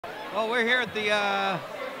Well, we're here at the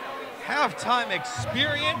halftime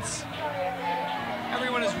experience.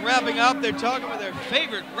 Everyone is wrapping up. They're talking with their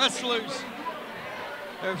favorite wrestlers,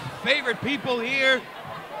 their favorite people here.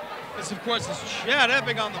 This, of course, is Chad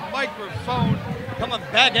Epik on the microphone. Coming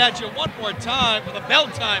back at you one more time for the Bell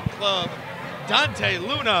Time Club, Dante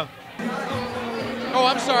Luna. Oh,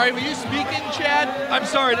 I'm sorry. Were you speaking, Chad? I'm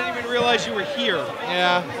sorry. I didn't even realize you were here.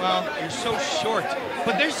 Yeah, well, You're so short.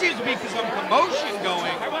 But there seems to be some commotion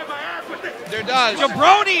going. there does.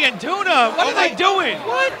 Jabroni and Tuna, what are they doing?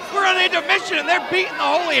 What? We're on intermission and they're beating the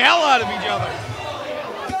holy hell out of each other.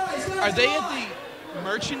 Are they at the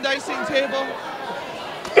merchandising table?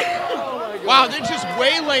 Wow, they're just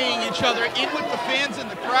waylaying each other in with the fans in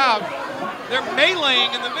the crowd. They're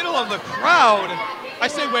meleeing in the middle of the crowd. I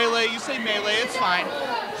say waylay, you say melee, it's fine.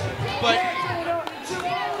 But,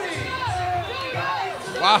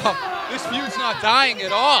 wow, this feud's not dying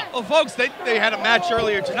at all. Well, folks, they had a match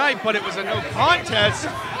earlier tonight, but it was a no contest.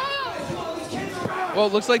 Well,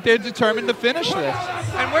 it looks like they're determined to finish this.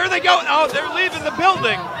 And where are they going? Oh, they're leaving the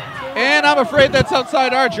building. And I'm afraid that's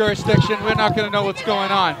outside our jurisdiction. We're not going to know what's going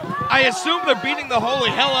on. I assume they're beating the holy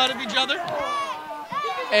hell out of each other.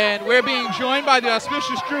 And we're being joined by the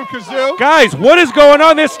auspicious crew, Kazoo. Guys, what is going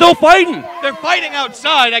on? They're still fighting. They're fighting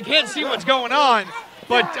outside. I can't see what's going on.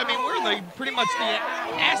 But, I mean, we're in the pretty much the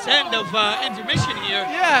ass end of intermission here.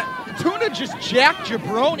 Yeah, Tuna just jacked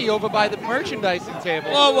Jabroni over by the merchandising table.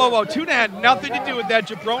 Whoa, whoa, whoa. Tuna had nothing to do with that.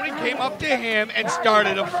 Jabroni came up to him and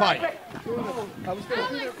started a fight.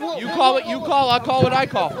 You call what you call, I'll call what I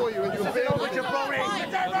call.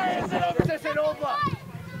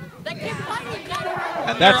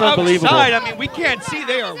 And That's they're unbelievable. outside. I mean, we can't see.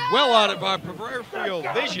 They are well out of our peripheral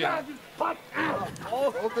vision. And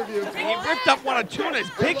he ripped up one of Tuna's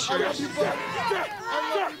pictures.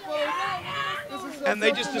 And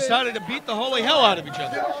they just decided to beat the holy hell out of each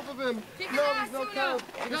other.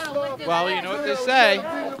 Well, you know what they say.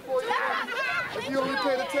 If you only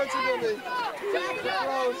paid attention to me.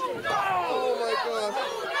 Oh my God.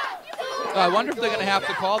 I wonder if they're going to have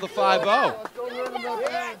to call the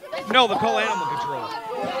 5-0. No, they'll call animal control.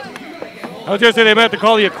 I was just saying they might have to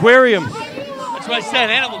call the aquarium. That's what I said,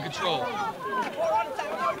 animal control.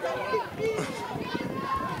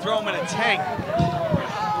 Throw him in a tank.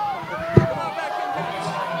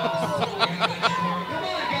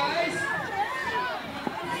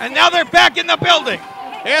 And now they're back in the building.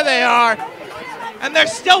 Here they are. And they're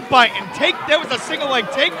still biting. There was a single leg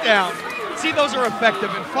takedown. See, those are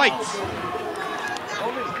effective in fights.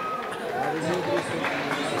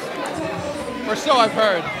 Or so I've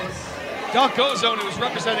heard. Doc Ozone, who's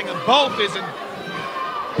representing them both, is in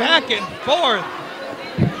back and forth.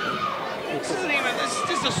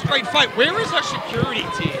 This is a straight fight. Where is our security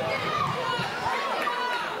team?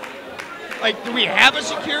 Like, do we have a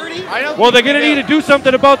security? Well, they're going to need to do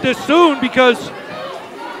something about this soon because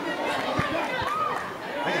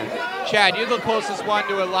Chad, you're the closest one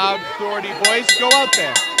to a loud, authority voice. Go out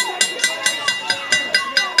there.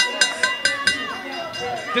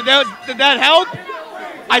 Did that help?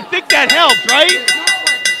 I think that helped, right?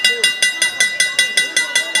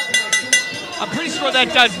 I'm pretty sure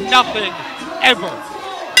that does nothing, ever.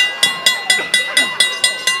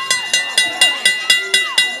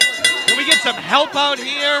 Can we get some help out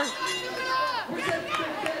here?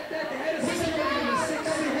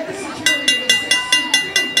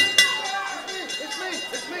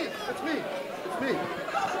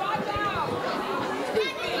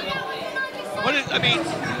 What is, I mean,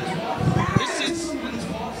 this is,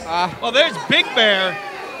 well, there's Big Bear.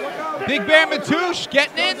 Big Bear Matouche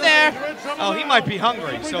getting in there. Oh, he might be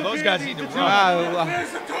hungry, so those guys need to run.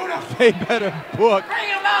 They better book.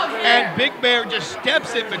 And Big Bear just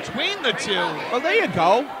steps in between the two. Well, there you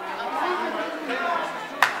go.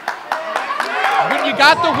 When you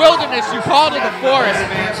got the wilderness, you called it the forest,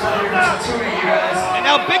 man. And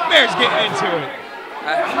now Big Bear's getting into it.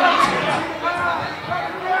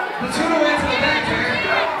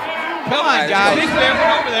 Come on, guys. Big Bear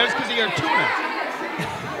went over there because of your Tuna.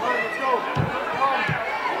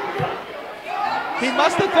 He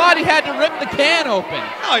must have thought he had to rip the can open.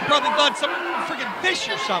 No, he probably thought some freaking fish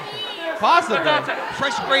or something. Possibly.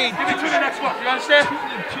 Fresh grade. Give it to the next one. You understand?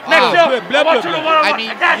 Next up. blah, blah, One, two, blah. one, I one.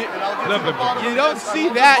 mean, Attack. you don't see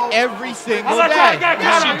that every single How much I day. got?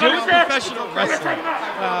 Yes, you You do in understand? professional wrestling.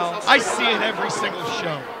 Well, I see it every single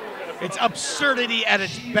show. It's absurdity at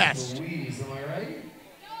its best.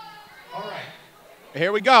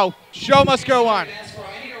 Here we go. Show must go on. I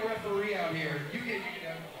need a referee out here. You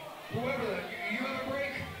whoever you have a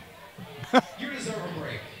break. You deserve a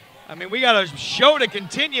break. I mean, we got a show to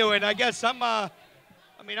continue, and I guess I'm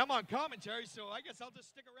I mean, I'm on commentary, so I guess I'll just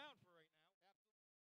stick around for